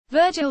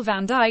Virgil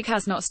van Dijk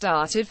has not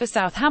started for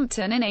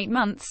Southampton in 8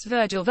 months.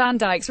 Virgil van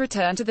Dijk's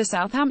return to the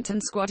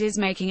Southampton squad is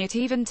making it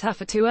even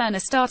tougher to earn a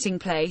starting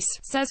place,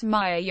 says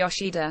Maya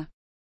Yoshida.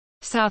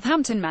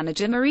 Southampton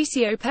manager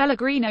Mauricio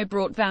Pellegrino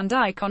brought Van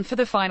Dijk on for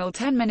the final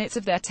 10 minutes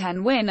of their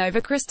 10 win over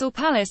Crystal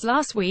Palace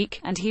last week,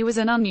 and he was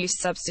an unused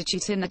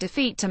substitute in the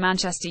defeat to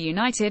Manchester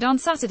United on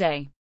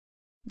Saturday.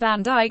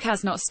 Van Dijk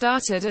has not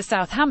started a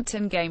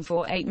Southampton game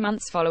for 8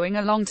 months following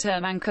a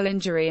long-term ankle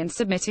injury and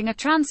submitting a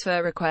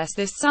transfer request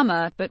this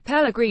summer, but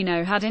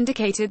Pellegrino had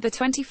indicated the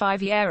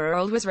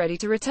 25-year-old was ready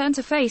to return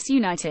to face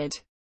United.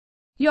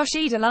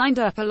 Yoshida lined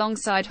up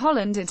alongside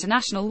Holland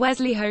international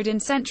Wesley Hoed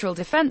in central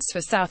defence for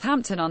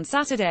Southampton on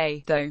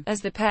Saturday, though, as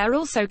the pair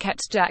also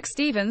kept Jack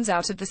Stephens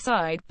out of the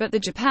side, but the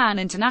Japan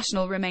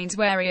international remains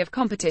wary of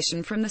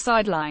competition from the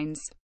sidelines.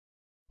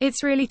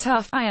 "It's really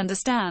tough, I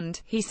understand,"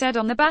 he said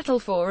on the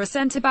battle for a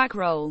centre-back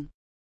role.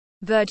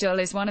 "Virgil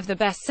is one of the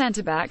best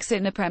centre-backs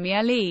in the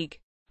Premier League.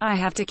 I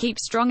have to keep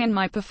strong in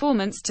my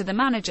performance to the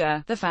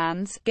manager, the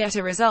fans, get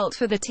a result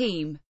for the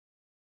team.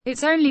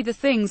 It's only the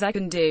things I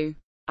can do.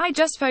 I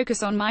just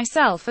focus on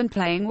myself and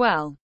playing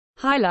well."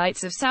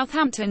 Highlights of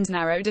Southampton's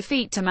narrow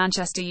defeat to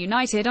Manchester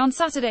United on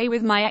Saturday.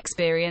 "With my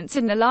experience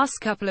in the last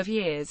couple of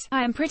years,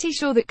 I am pretty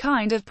sure that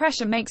kind of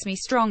pressure makes me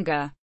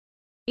stronger.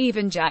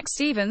 Even Jack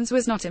Stephens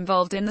was not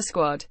involved in the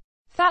squad.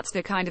 That's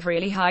the kind of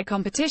really high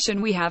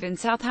competition we have in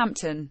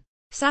Southampton."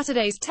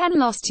 Saturday's 10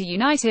 loss to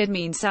United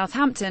means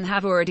Southampton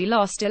have already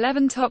lost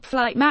 11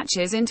 top-flight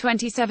matches in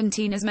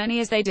 2017, as many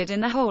as they did in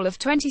the whole of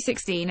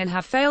 2016, and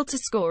have failed to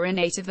score in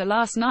 8 of the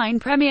last 9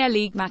 Premier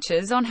League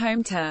matches on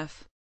home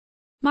turf.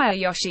 Maya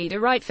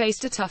Yoshida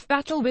faced a tough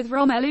battle with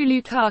Romelu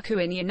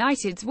Lukaku in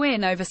United's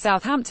win over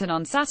Southampton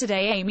on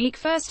Saturday. A meek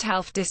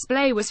first-half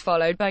display was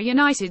followed by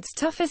United's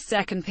toughest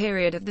second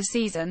period of the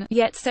season,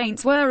 yet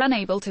Saints were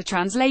unable to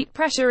translate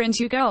pressure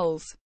into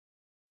goals.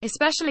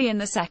 "Especially in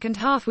the second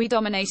half, we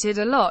dominated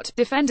a lot,"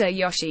 defender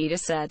Yoshida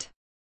said.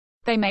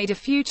 "They made a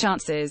few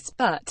chances,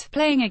 but,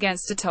 playing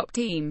against a top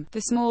team,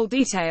 the small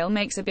detail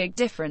makes a big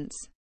difference.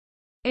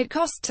 It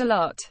costs a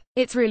lot.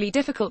 It's really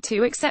difficult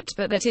to accept,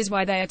 but that is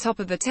why they are top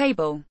of the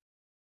table.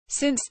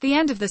 Since the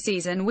end of the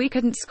season we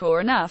couldn't score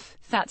enough.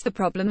 That's the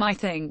problem, I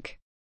think.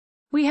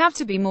 We have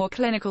to be more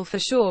clinical for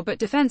sure, but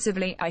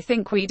defensively, I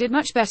think we did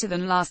much better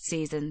than last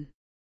season.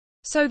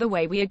 So the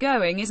way we are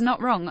going is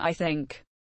not wrong, I think.